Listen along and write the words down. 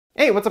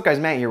Hey, what's up guys,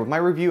 Matt here with my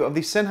review of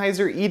the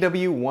Sennheiser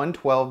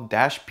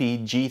EW112-P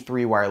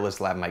G3 wireless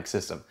lav mic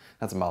system.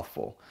 That's a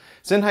mouthful.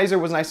 Sennheiser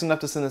was nice enough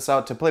to send this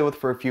out to play with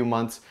for a few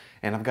months,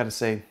 and I've got to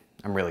say,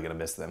 I'm really gonna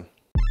miss them.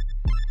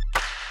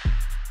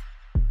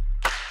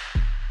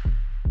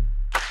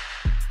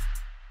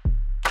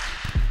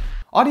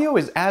 Audio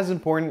is as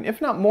important,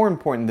 if not more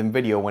important than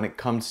video when it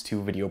comes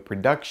to video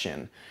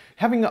production.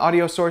 Having an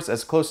audio source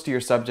as close to your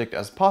subject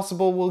as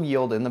possible will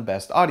yield in the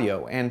best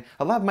audio, and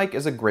a lav mic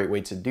is a great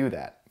way to do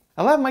that.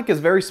 A lav mic is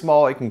very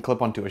small, it can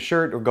clip onto a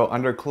shirt or go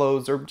under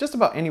clothes or just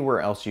about anywhere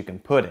else you can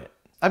put it.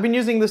 I've been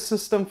using this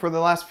system for the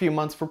last few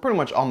months for pretty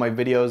much all my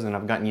videos, and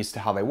I've gotten used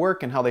to how they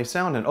work and how they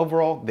sound, and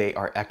overall they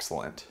are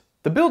excellent.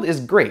 The build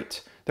is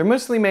great. They're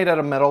mostly made out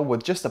of metal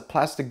with just a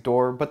plastic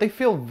door, but they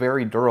feel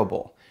very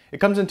durable. It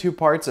comes in two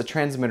parts, a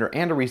transmitter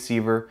and a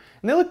receiver,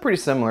 and they look pretty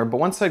similar,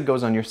 but one side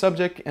goes on your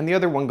subject and the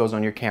other one goes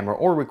on your camera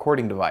or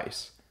recording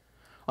device.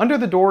 Under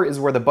the door is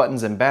where the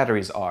buttons and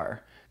batteries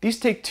are. These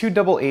take 2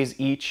 AA's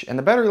each, and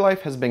the battery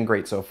life has been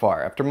great so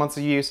far. After months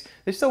of use,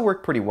 they still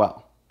work pretty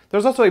well.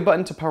 There's also a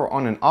button to power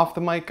on and off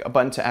the mic, a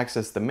button to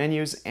access the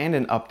menus, and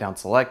an up-down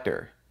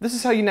selector. This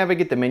is how you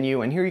navigate the menu,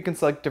 and here you can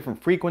select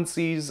different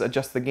frequencies,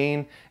 adjust the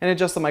gain, and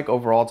adjust the mic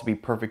overall to be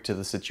perfect to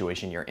the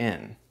situation you're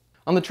in.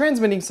 On the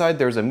transmitting side,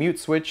 there's a mute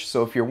switch,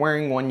 so if you're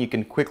wearing one, you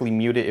can quickly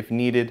mute it if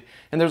needed,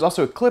 and there's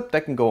also a clip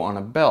that can go on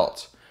a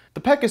belt. The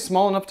pack is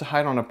small enough to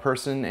hide on a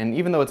person, and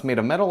even though it's made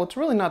of metal, it's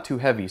really not too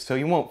heavy, so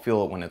you won't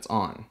feel it when it's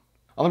on.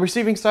 On the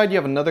receiving side, you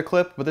have another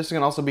clip, but this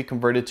can also be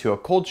converted to a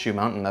cold shoe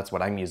mount, and that's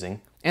what I'm using.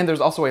 And there's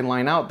also a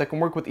line out that can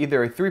work with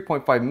either a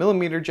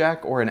 3.5mm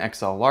jack or an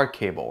XLR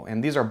cable,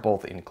 and these are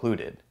both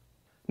included.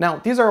 Now,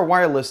 these are a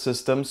wireless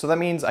system, so that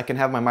means I can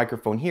have my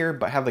microphone here,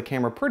 but have the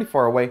camera pretty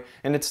far away,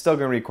 and it's still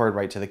going to record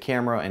right to the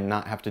camera and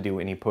not have to do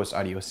any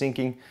post-audio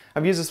syncing.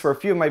 I've used this for a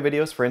few of my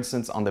videos, for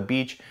instance on the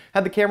beach,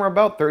 had the camera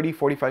about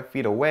 30-45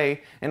 feet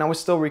away, and I was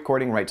still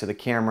recording right to the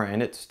camera,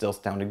 and it still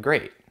sounded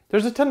great.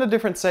 There's a ton of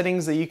different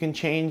settings that you can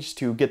change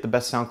to get the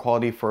best sound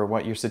quality for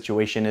what your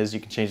situation is. You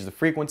can change the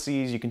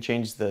frequencies, you can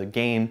change the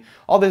gain.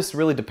 All this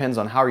really depends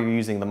on how you're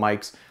using the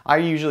mics. I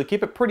usually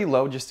keep it pretty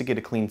low just to get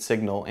a clean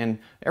signal, and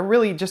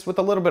really just with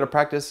a little bit of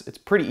practice, it's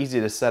pretty easy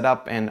to set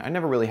up, and I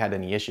never really had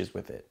any issues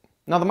with it.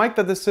 Now the mic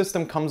that this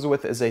system comes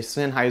with is a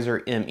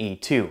Sennheiser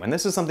ME2, and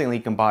this is something that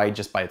you can buy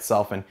just by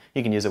itself, and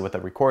you can use it with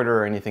a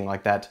recorder or anything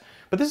like that.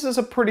 But this is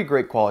a pretty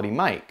great quality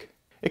mic.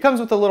 It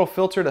comes with a little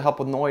filter to help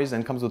with noise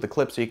and comes with a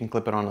clip so you can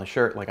clip it on a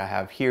shirt like I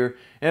have here.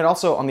 And it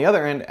also, on the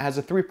other end, has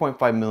a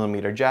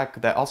 3.5mm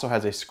jack that also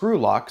has a screw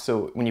lock,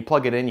 so when you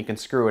plug it in, you can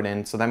screw it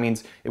in, so that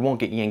means it won't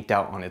get yanked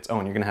out on its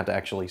own. You're gonna have to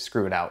actually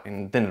screw it out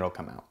and then it'll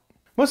come out.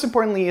 Most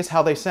importantly is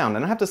how they sound,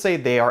 and I have to say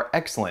they are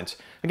excellent.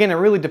 Again, it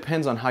really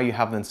depends on how you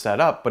have them set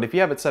up, but if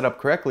you have it set up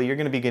correctly, you're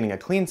gonna be getting a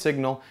clean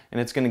signal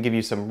and it's gonna give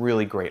you some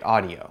really great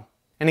audio.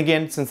 And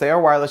again, since they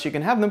are wireless, you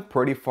can have them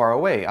pretty far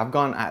away. I've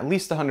gone at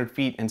least 100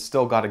 feet and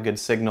still got a good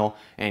signal,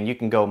 and you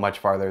can go much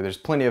farther. There's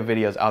plenty of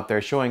videos out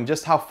there showing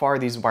just how far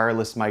these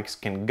wireless mics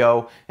can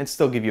go and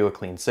still give you a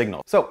clean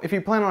signal. So if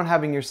you plan on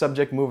having your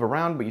subject move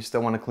around but you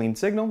still want a clean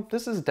signal,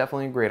 this is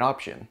definitely a great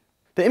option.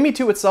 The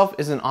ME2 itself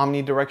is an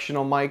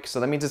omnidirectional mic, so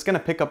that means it's going to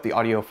pick up the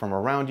audio from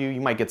around you.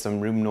 You might get some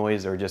room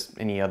noise or just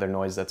any other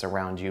noise that's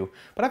around you,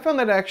 but I found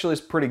that it actually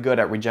is pretty good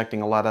at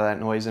rejecting a lot of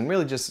that noise and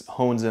really just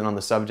hones in on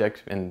the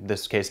subject, in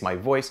this case my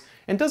voice,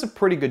 and does a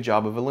pretty good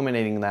job of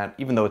eliminating that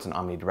even though it's an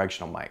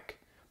omnidirectional mic.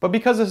 But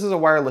because this is a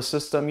wireless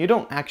system, you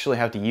don't actually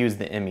have to use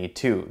the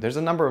ME2. There's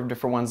a number of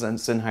different ones that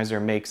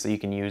Sennheiser makes that you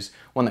can use.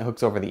 One that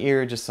hooks over the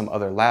ear, just some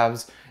other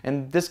lavs,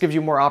 and this gives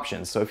you more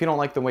options. So if you don't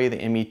like the way the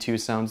ME2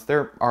 sounds,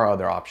 there are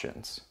other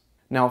options.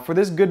 Now for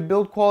this good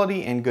build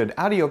quality and good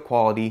audio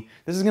quality,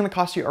 this is going to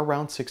cost you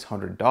around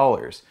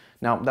 $600.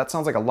 Now that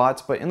sounds like a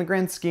lot, but in the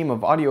grand scheme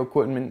of audio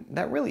equipment,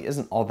 that really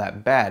isn't all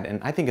that bad, and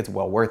I think it's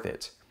well worth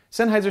it.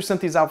 Sennheiser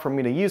sent these out for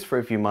me to use for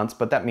a few months,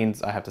 but that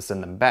means I have to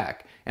send them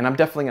back. And I'm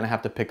definitely going to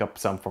have to pick up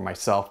some for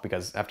myself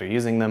because after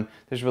using them,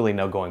 there's really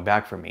no going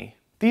back for me.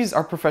 These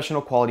are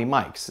professional quality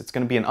mics. It's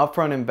going to be an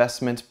upfront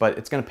investment, but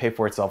it's going to pay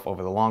for itself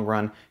over the long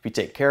run. If you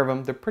take care of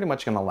them, they're pretty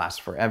much going to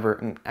last forever,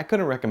 and I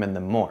couldn't recommend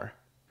them more.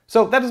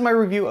 So that is my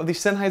review of the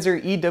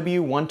Sennheiser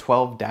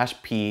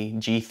EW112-P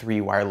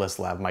G3 wireless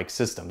lav mic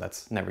system.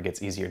 That never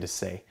gets easier to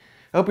say.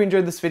 I hope you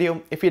enjoyed this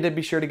video. If you did,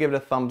 be sure to give it a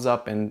thumbs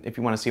up, and if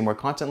you want to see more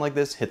content like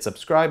this, hit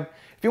subscribe.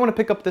 If you want to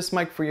pick up this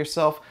mic for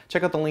yourself,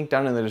 check out the link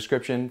down in the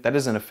description. That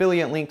is an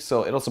affiliate link,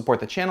 so it'll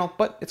support the channel,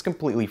 but it's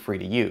completely free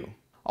to you.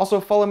 Also,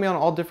 follow me on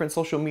all different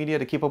social media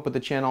to keep up with the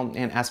channel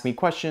and ask me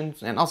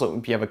questions. And also,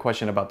 if you have a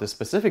question about this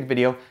specific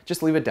video,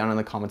 just leave it down in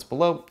the comments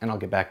below and I'll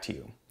get back to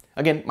you.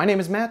 Again, my name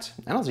is Matt,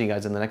 and I'll see you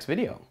guys in the next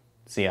video.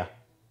 See ya.